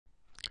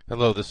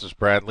Hello, this is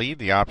Brad Lee,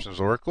 the Options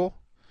Oracle,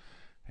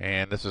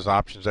 and this is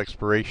Options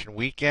Expiration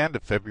Weekend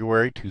of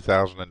February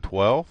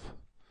 2012.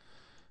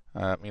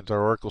 It means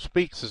our Oracle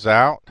Speaks is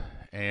out,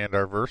 and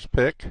our verse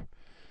pick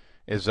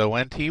is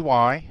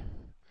ONTY.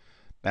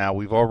 Now,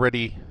 we've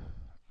already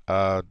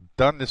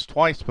done this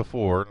twice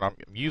before, and I'm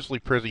usually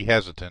pretty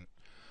hesitant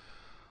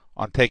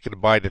on taking a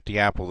bite at the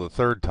apple the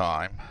third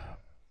time,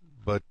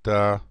 but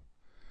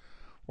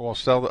we're going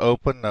to sell the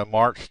open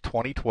March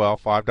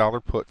 2012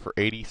 $5 put for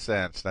 80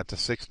 cents. That's a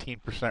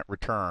 16%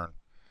 return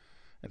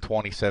in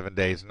 27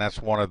 days, and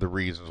that's one of the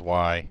reasons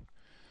why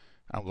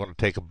I'm going to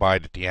take a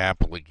bite at the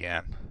apple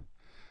again.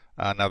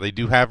 Now, they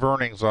do have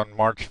earnings on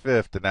March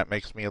 5th, and that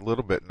makes me a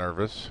little bit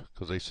nervous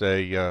because they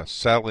say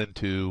sell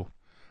into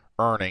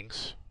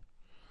earnings.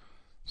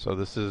 So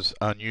this is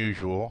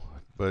unusual,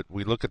 but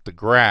we look at the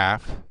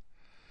graph,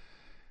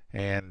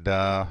 and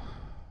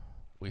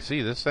we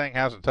see this thing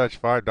hasn't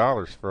touched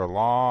 $5 for a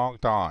long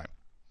time.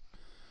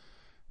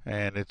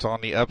 And it's on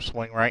the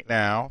upswing right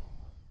now.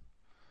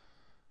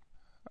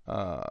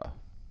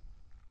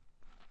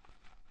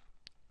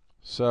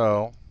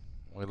 So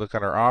we look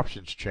at our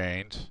options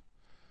chains,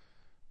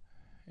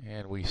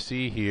 and we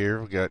see here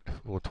we've got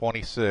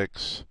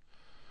 26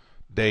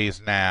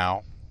 days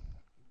now.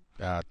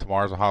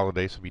 Tomorrow's a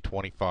holiday, so it'll be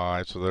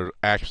 25. So there's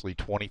actually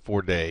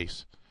 24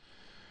 days.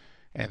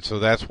 And so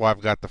that's why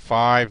I've got the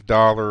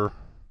 $5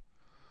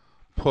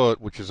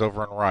 put, which is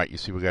over on the right. You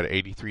see we got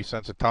 83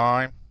 cents a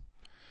time.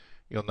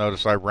 You'll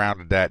notice I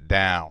rounded that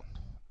down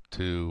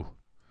to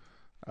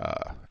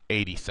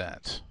 80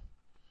 cents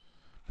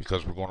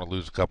because we're going to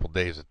lose a couple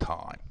days of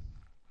time.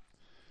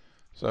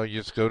 So you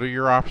just go to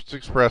your Options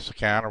Express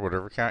account or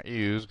whatever account you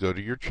use, go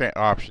to your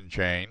option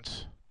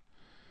chains.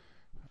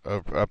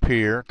 Up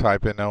here,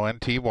 type in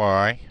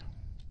ONTY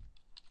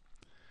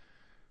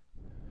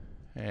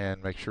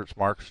and make sure it's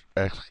marked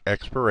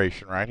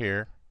expiration right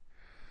here.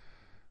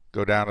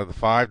 Go down to the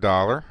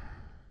 $5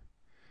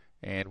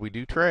 and we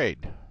do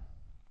trade.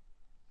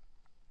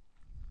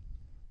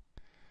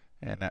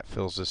 And that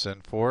fills this in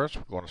for us.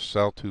 We're going to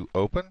sell to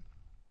open.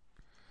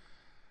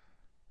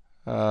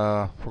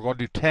 We're going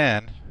to do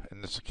 10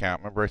 in this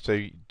account. Remember I say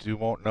you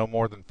do no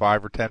more than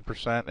 5 or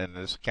 10%. In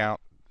this account,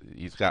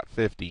 he's got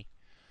 50.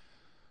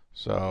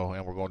 So,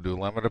 and we're going to do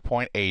a limit of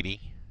 0.80.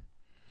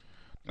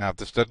 Now, if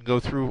this doesn't go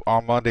through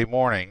on Monday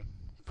morning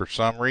for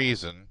some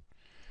reason,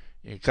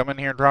 you can come in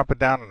here and drop it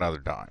down another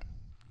dime.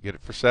 Get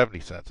it for 70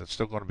 cents. It's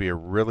still going to be a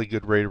really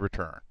good rate of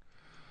return.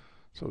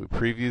 So we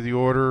preview the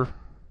order.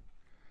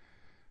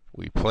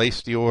 We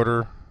place the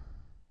order.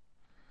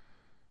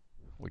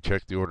 We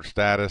check the order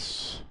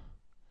status.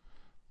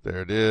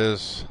 There it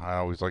is. I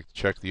always like to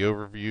check the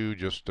overview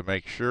just to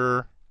make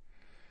sure.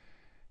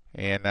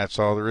 And that's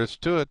all there is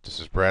to it.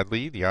 This is Brad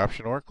Lee, the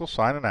Option Oracle,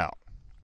 signing out.